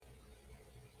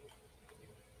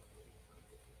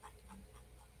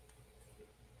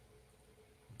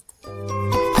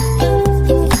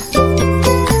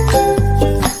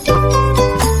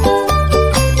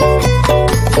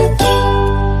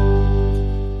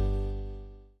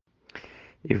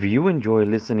If you enjoy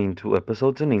listening to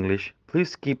episodes in English,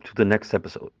 please skip to the next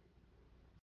episode.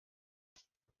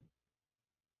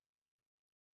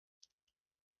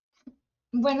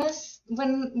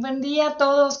 Buen día a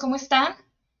todos, ¿cómo están?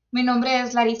 Mi nombre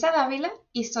es Larisa Dávila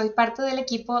y soy parte del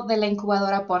equipo de la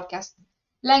Incubadora Podcast.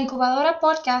 La Incubadora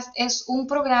Podcast es un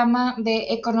programa de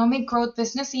Economic Growth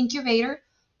Business Incubator,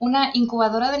 una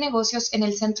incubadora de negocios en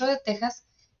el centro de Texas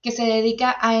que se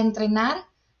dedica a entrenar,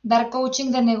 dar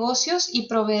coaching de negocios y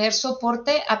proveer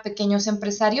soporte a pequeños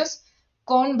empresarios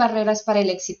con barreras para el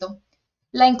éxito.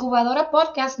 La incubadora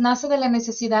podcast nace de la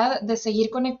necesidad de seguir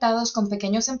conectados con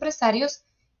pequeños empresarios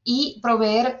y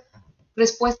proveer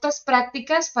respuestas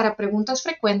prácticas para preguntas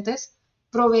frecuentes,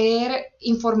 proveer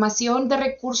información de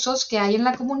recursos que hay en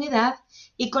la comunidad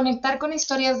y conectar con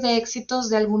historias de éxitos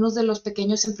de algunos de los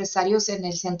pequeños empresarios en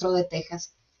el centro de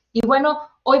Texas. Y bueno,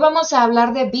 hoy vamos a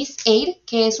hablar de BizAid,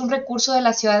 que es un recurso de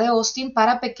la ciudad de Austin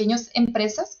para pequeñas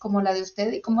empresas como la de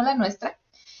usted y como la nuestra.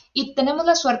 Y tenemos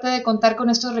la suerte de contar con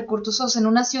estos recursos en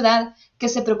una ciudad que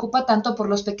se preocupa tanto por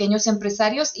los pequeños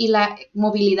empresarios y la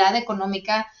movilidad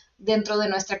económica dentro de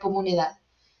nuestra comunidad.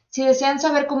 Si desean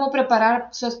saber cómo preparar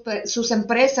sus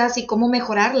empresas y cómo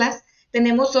mejorarlas,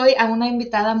 tenemos hoy a una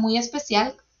invitada muy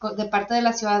especial de parte de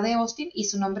la ciudad de Austin y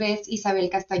su nombre es Isabel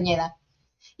Castañeda.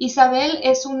 Isabel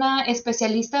es una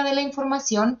especialista de la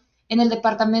información en el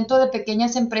Departamento de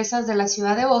Pequeñas Empresas de la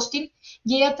ciudad de Austin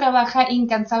y ella trabaja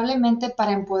incansablemente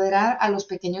para empoderar a los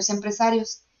pequeños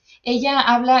empresarios. Ella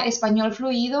habla español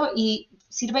fluido y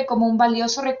sirve como un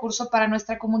valioso recurso para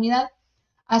nuestra comunidad,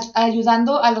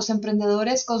 ayudando a los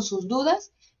emprendedores con sus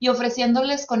dudas y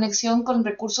ofreciéndoles conexión con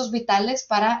recursos vitales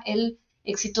para el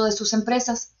éxito de sus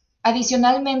empresas.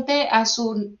 Adicionalmente a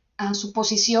su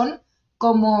posición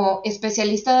como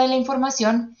especialista de la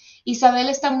información, Isabel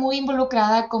está muy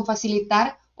involucrada con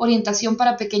facilitar orientación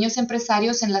para pequeños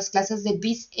empresarios en las clases de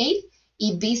BizAid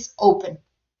y BizOpen,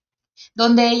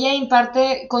 donde ella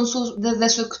imparte desde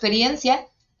su experiencia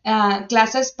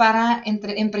clases para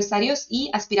empresarios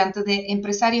y aspirantes de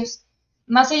empresarios.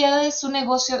 Más allá de su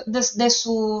negocio, de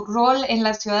su rol en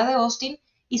la ciudad de Austin,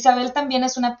 Isabel también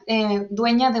es una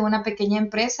dueña de una pequeña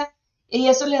empresa y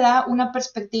eso le da una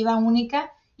perspectiva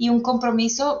única y un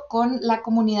compromiso con la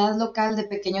comunidad local de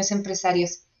pequeños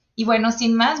empresarios. Y bueno,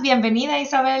 sin más, bienvenida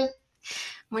Isabel.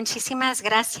 Muchísimas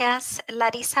gracias,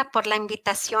 Larisa, por la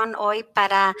invitación hoy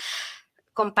para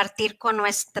compartir con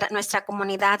nuestra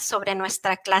comunidad sobre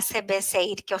nuestra clase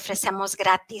BizAid que ofrecemos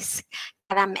gratis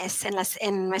cada mes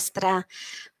en nuestra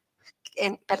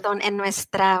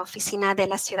oficina de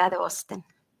la ciudad de Austin.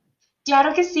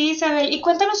 Claro que sí, Isabel. Y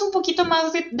cuéntanos un poquito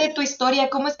más de tu historia.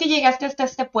 ¿Cómo es que llegaste hasta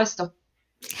este puesto?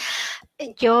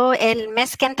 Yo el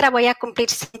mes que entra voy a cumplir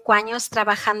 5 años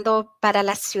trabajando para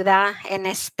la ciudad en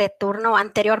este turno.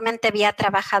 Anteriormente había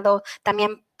trabajado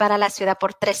también para la ciudad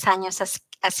por 3 años,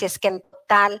 así es que en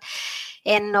total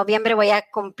en noviembre voy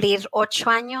a cumplir 8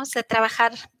 años de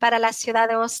trabajar para la ciudad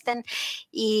de Austin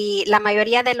y la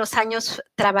mayoría de los años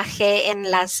trabajé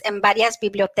en varias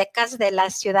bibliotecas de la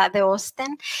ciudad de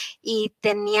Austin y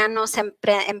teníamos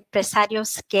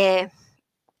empresarios que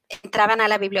entraban a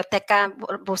la biblioteca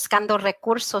buscando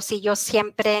recursos y yo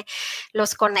siempre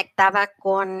los conectaba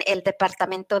con el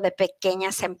departamento de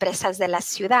pequeñas empresas de la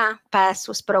ciudad para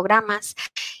sus programas.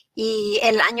 Y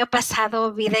el año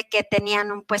pasado vi de que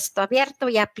tenían un puesto abierto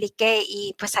y apliqué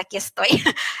y pues aquí estoy.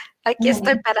 Aquí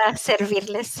estoy para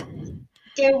servirles.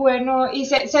 Qué bueno. Y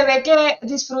se ve que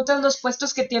disfrutas los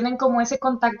puestos que tienen como ese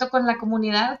contacto con la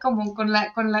comunidad, como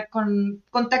con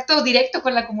contacto directo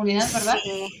con la comunidad, ¿verdad?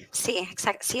 Sí,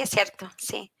 exacto. Sí, es cierto,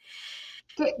 sí.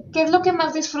 ¿Qué es lo que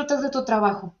más disfrutas de tu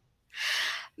trabajo?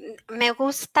 Me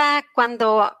gusta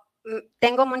cuando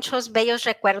tengo muchos bellos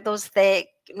recuerdos de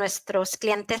nuestros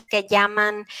clientes que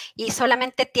llaman y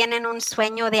solamente tienen un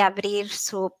sueño de abrir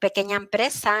su pequeña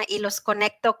empresa y los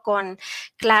conecto con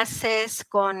clases,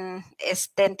 con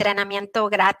entrenamiento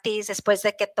gratis después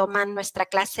de que toman nuestra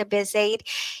clase BizAid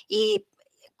y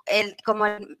como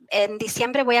en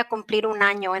diciembre voy a cumplir 1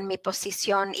 año en mi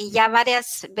posición y ya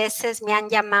varias veces me han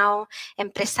llamado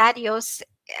empresarios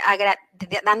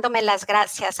dándome las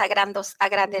gracias,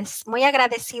 muy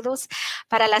agradecidos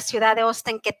para la ciudad de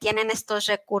Austin que tienen estos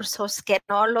recursos que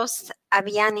no los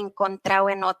habían encontrado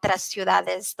en otras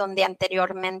ciudades donde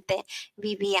anteriormente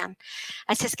vivían.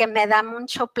 Así es que me da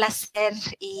mucho placer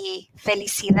y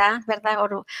felicidad, ¿verdad?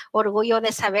 Orgullo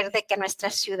de saber de que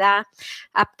nuestra ciudad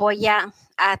apoya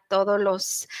a toda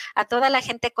la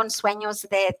gente con sueños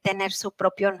de tener su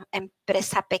propia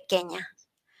empresa pequeña.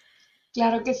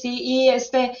 Claro que sí, y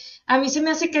a mí se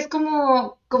me hace que es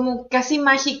como casi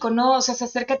mágico, ¿no? O sea, se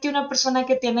acerca a ti una persona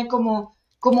que tiene como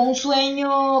como un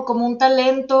sueño, como un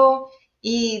talento,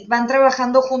 y van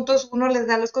trabajando juntos, uno les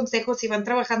da los consejos y van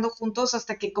trabajando juntos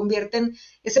hasta que convierten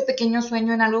ese pequeño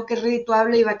sueño en algo que es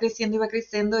redituable y va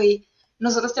creciendo, y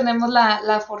nosotros tenemos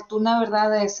la fortuna,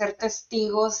 ¿verdad?, de ser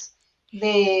testigos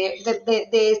de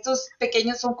estos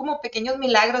pequeños, son como pequeños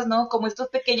milagros, ¿no? Como estos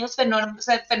pequeños fenómenos, o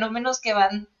sea, fenómenos que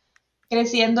van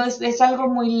creciendo, es algo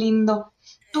muy lindo.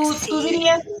 Tú Sí.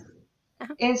 dirías,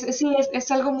 sí,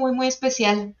 es algo muy, muy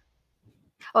especial.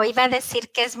 O iba a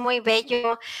decir que es muy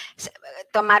bello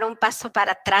tomar un paso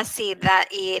para atrás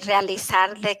y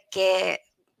realizar de que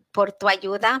por tu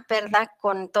ayuda, ¿verdad?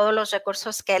 Con todos los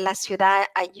recursos que la ciudad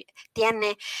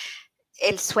tiene,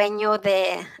 el sueño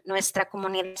de nuestra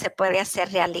comunidad se puede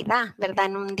hacer realidad, ¿verdad?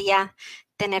 En un día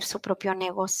tener su propio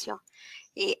negocio.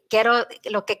 Y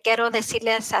lo que quiero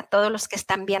decirles a todos los que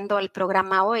están viendo el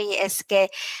programa hoy es que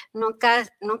nunca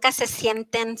se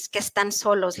sienten que están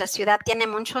solos. La ciudad tiene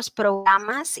muchos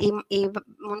programas y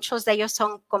muchos de ellos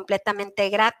son completamente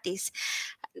gratis.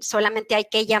 Solamente hay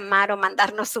que llamar o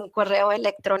mandarnos un correo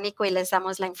electrónico y les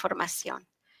damos la información.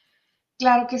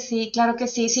 Claro que sí.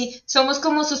 Somos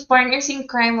como sus partners in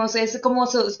crime, o sea, es como,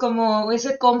 como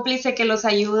ese cómplice que los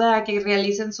ayuda a que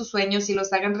realicen sus sueños y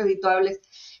los hagan redituables.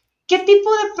 ¿Qué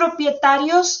tipo de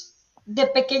propietarios de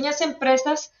pequeñas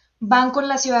empresas van con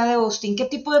la ciudad de Austin? ¿Qué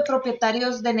tipo de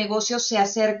propietarios de negocios se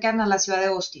acercan a la ciudad de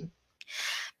Austin?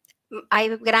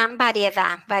 Hay gran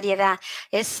variedad.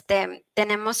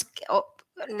 Tenemos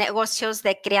negocios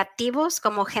de creativos,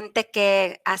 como gente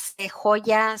que hace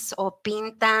joyas o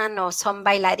pintan o son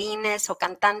bailarines o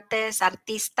cantantes,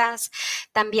 artistas.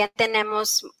 También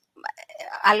tenemos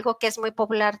algo que es muy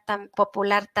popular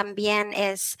también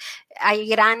hay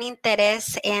gran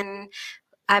interés en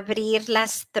abrir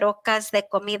las trocas de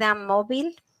comida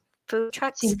móvil, food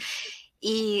trucks, Sí.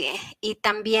 y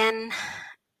también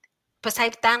pues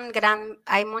hay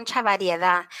mucha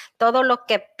variedad. Todo lo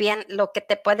que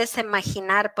te puedes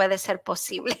imaginar puede ser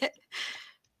posible.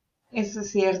 Eso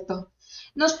es cierto.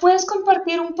 ¿Nos puedes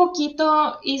compartir un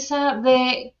poquito, Isa,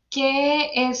 de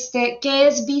qué es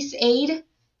BizAid?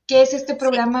 ¿Qué es este Sí.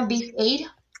 programa BizAid?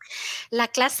 La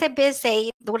clase BizAid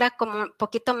dura como un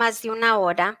poquito más de una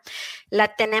hora.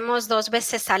 La tenemos 2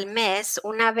 veces al mes.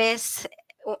 Una vez,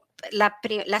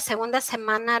 la segunda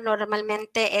semana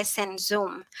normalmente es en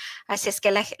Zoom. Así es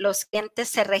que los clientes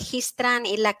se registran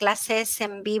y la clase es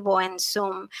en vivo en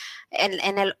Zoom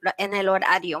en el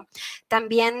horario.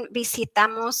 También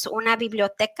visitamos una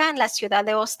biblioteca en la ciudad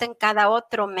de Austin cada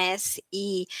otro mes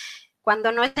y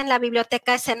cuando no es en la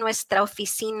biblioteca, es en nuestra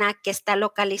oficina que está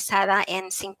localizada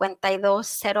en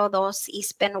 5202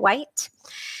 East Ben White,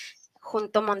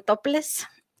 junto a Montoples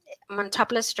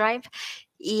Drive.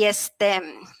 Y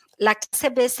la clase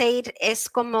BizAid es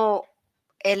como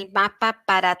el mapa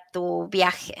para tu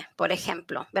viaje, por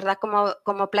ejemplo, ¿verdad?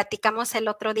 Como platicamos el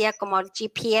otro día, como el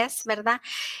GPS, ¿verdad?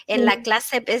 En la Sí.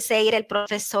 clase BizAid, el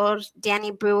profesor Danny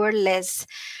Brewer les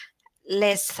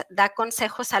da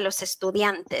consejos a los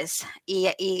estudiantes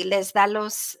y les da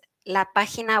la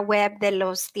página web de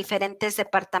los diferentes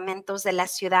departamentos de la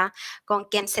ciudad con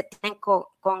quien se tienen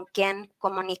con quien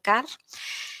comunicar.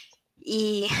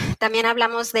 Y también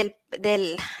hablamos del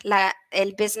el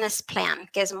business plan,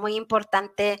 que es muy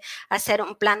importante hacer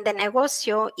un plan de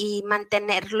negocio y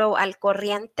mantenerlo al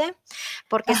corriente,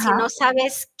 porque si no Ajá.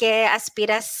 sabes qué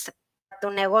aspiras a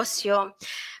tu negocio,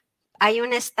 hay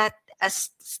un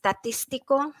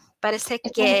estadístico, parece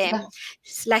que Estadística.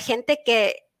 la gente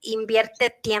que invierte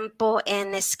tiempo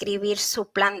en escribir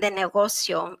su plan de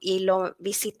negocio y lo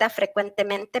visita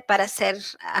frecuentemente para hacer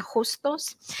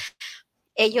ajustes,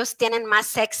 ellos tienen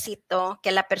más éxito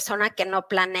que la persona que no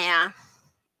planea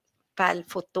para el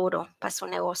futuro, para su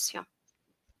negocio.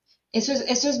 Eso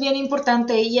es bien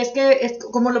importante y es que es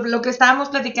como lo que estábamos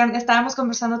platicando, estábamos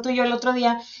conversando tú y yo el otro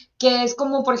día, que es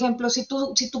como, por ejemplo, si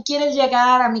tú quieres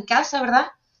llegar a mi casa, ¿verdad?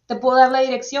 Te puedo dar la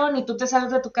dirección y tú te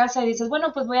sales de tu casa y dices,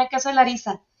 bueno, pues voy a casa de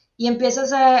Larisa y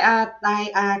empiezas a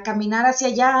caminar hacia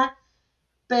allá,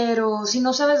 pero si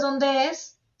no sabes dónde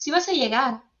es, sí vas a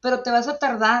llegar, pero te vas a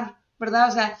tardar, ¿verdad?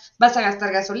 O sea, vas a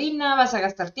gastar gasolina, vas a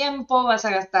gastar tiempo, vas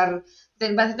a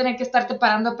tener que estarte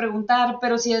parando a preguntar,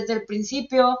 pero si desde el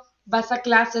principio vas a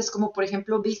clases como por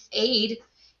ejemplo BizAid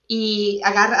y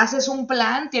haces un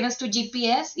plan, tienes tu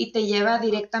GPS y te lleva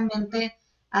directamente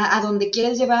a donde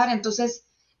quieres llevar, entonces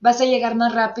vas a llegar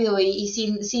más rápido y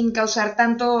sin causar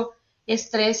tanto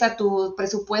estrés a tu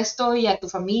presupuesto y a tu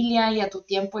familia y a tu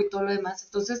tiempo y todo lo demás.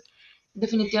 Entonces,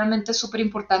 definitivamente es súper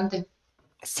importante.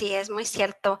 Sí, es muy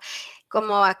cierto.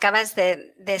 Como acabas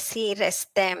de decir,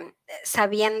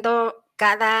 sabiendo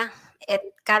cada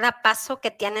cada paso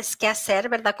que tienes que hacer,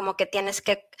 ¿verdad? Como que tienes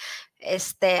que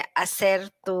hacer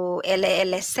tu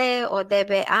LLC o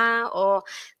DBA, o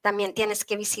también tienes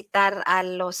que visitar a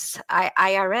los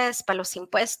IRS para los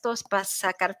impuestos, para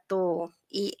sacar tu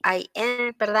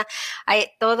EIN, ¿verdad?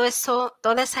 Todo eso,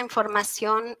 toda esa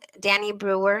información, Danny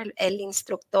Brewer, el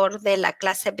instructor de la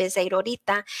clase BizAid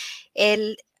ahorita,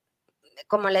 él,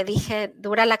 como le dije,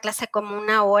 dura la clase como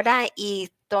 1 hora y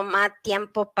toma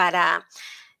tiempo para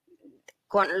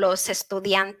con los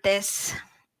estudiantes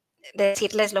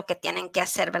decirles lo que tienen que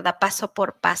hacer, ¿verdad? Paso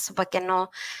por paso, para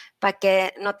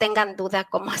que no tengan duda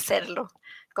cómo hacerlo,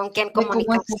 con quién De cómo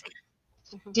comunicarse. hacer.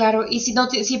 Claro, y si no,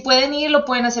 si pueden ir, lo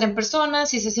pueden hacer en persona,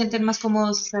 si se sienten más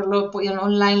cómodos hacerlo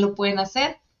online, lo pueden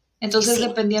hacer. Entonces, Sí,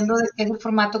 dependiendo de qué es el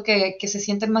formato que se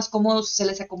sienten más cómodos, se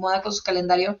les acomoda con su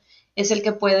calendario, es el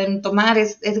que pueden tomar,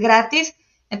 es gratis,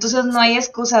 entonces no hay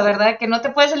excusa, ¿verdad? Que no te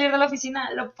puedes salir de la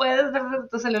oficina, lo puedes ver desde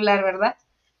tu celular, ¿verdad?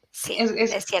 sí, Es,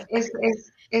 es, es cierto.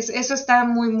 eso está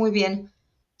muy, muy bien.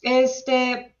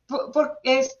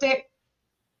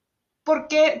 ¿Por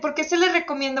qué se le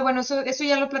recomienda? Bueno, eso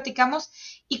ya lo platicamos.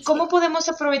 ¿Y Sí. cómo podemos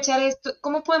aprovechar esto?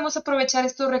 ¿Cómo podemos aprovechar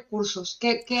estos recursos?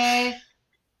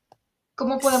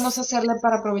 ¿Cómo podemos hacerle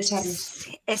para aprovecharlos?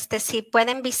 Sí,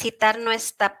 pueden visitar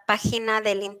nuestra página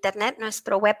del internet,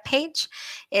 nuestro webpage,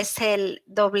 es el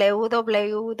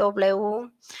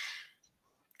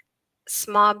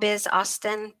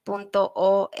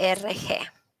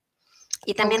www.smallbizaustin.org.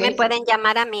 Y también Ok. me pueden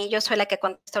llamar a mí, yo soy la que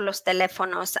contesto los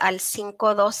teléfonos al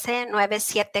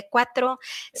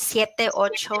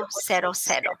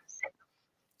 512-974-7800.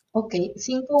 Ok,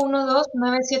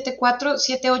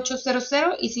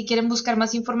 512-974-7800 y si quieren buscar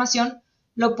más información,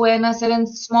 lo pueden hacer en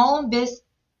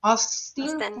Austin.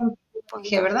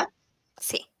 smallbizaustin.org, ¿verdad?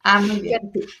 Sí. Muy Yo,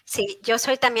 bien. Sí. sí, yo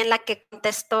soy también la que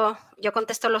contesto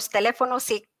los teléfonos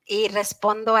y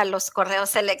respondo a los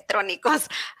correos electrónicos.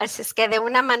 Así es que de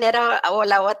una manera o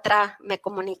la otra me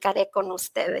comunicaré con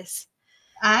ustedes.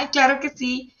 Claro que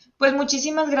sí. Pues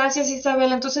muchísimas gracias,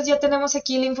 Isabel. Entonces ya tenemos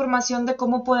aquí la información de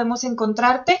cómo podemos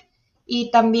encontrarte y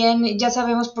también ya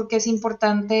sabemos por qué es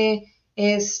importante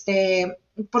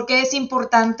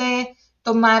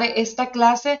tomar esta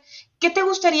clase. ¿Qué te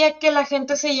gustaría que la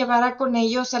gente se llevara con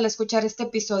ellos al escuchar este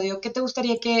episodio? ¿Qué te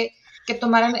gustaría que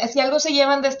tomaran? Si algo se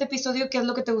llevan de este episodio, ¿qué es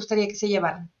lo que te gustaría que se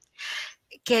llevaran?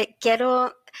 Que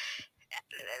quiero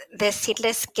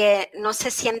decirles que no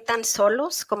se sientan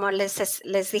solos, como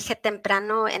les dije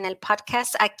temprano en el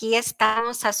podcast. Aquí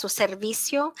estamos a su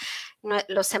servicio,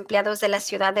 los empleados de la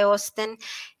ciudad de Austin.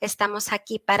 Estamos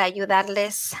aquí para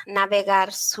ayudarles a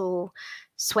navegar su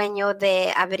sueño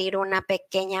de abrir una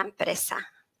pequeña empresa.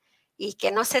 Y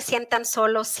que no se sientan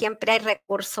solos, siempre hay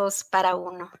recursos para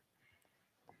uno.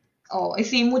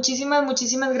 Sí, muchísimas,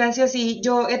 muchísimas gracias. Y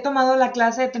yo he tomado la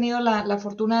clase, he tenido la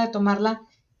fortuna de tomarla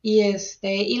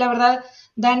y la verdad,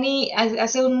 Dani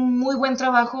hace un muy buen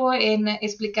trabajo en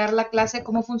explicar la clase,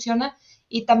 cómo funciona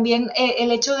y también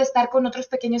el hecho de estar con otros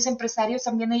pequeños empresarios,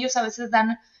 también ellos a veces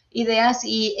dan ideas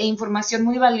e información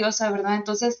muy valiosa, ¿verdad?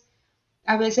 Entonces,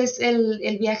 a veces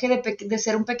el viaje de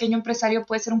ser un pequeño empresario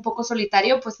puede ser un poco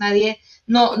solitario, pues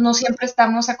no siempre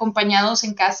estamos acompañados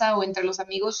en casa o entre los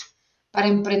amigos para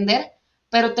emprender,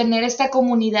 pero tener esta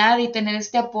comunidad y tener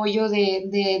este apoyo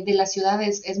de la ciudad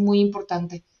es muy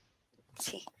importante.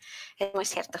 Sí, es muy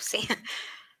cierto, sí.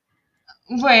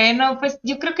 Bueno, pues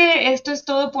yo creo que esto es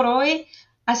todo por hoy.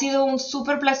 Ha sido un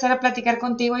súper placer platicar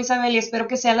contigo, Isabel, y espero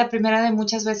que sea la primera de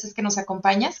muchas veces que nos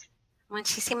acompañas.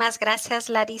 Muchísimas gracias,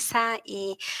 Larisa,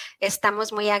 y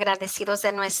estamos muy agradecidos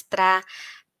de nuestra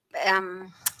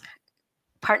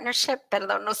partnership,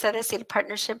 perdón, no sé decir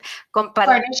partnership,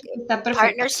 Partnership está perfecto.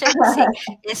 partnership, sí,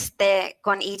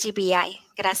 con EGBI.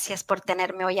 Gracias por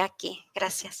tenerme hoy aquí.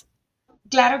 Gracias.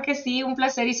 Claro que sí, un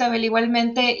placer, Isabel,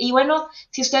 igualmente. Y bueno,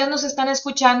 si ustedes nos están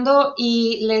escuchando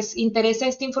y les interesa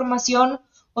esta información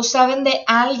o saben de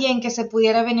alguien que se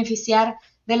pudiera beneficiar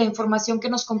de la información que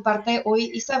nos comparte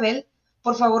hoy Isabel,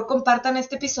 por favor compartan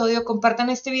este episodio, compartan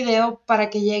este video para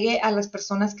que llegue a las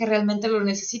personas que realmente lo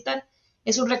necesitan.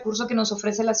 Es un recurso que nos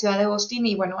ofrece la ciudad de Austin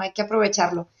y bueno, hay que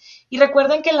aprovecharlo. Y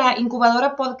recuerden que la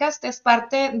incubadora podcast es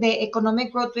parte de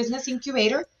Economic Growth Business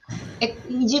Incubator.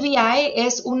 EGBI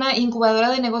es una incubadora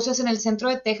de negocios en el centro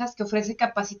de Texas que ofrece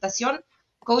capacitación,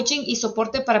 coaching y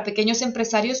soporte para pequeños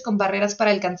empresarios con barreras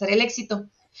para alcanzar el éxito.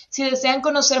 Si desean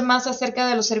conocer más acerca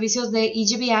de los servicios de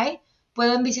EGBI,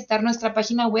 pueden visitar nuestra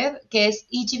página web que es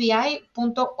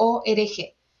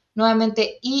egbi.org.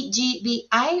 Nuevamente, egbi.org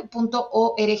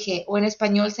o en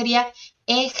español sería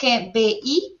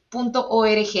egbi.org.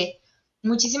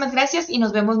 Muchísimas gracias y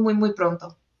nos vemos muy, muy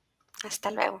pronto. Hasta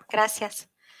luego. Gracias.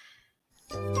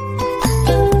 Bye.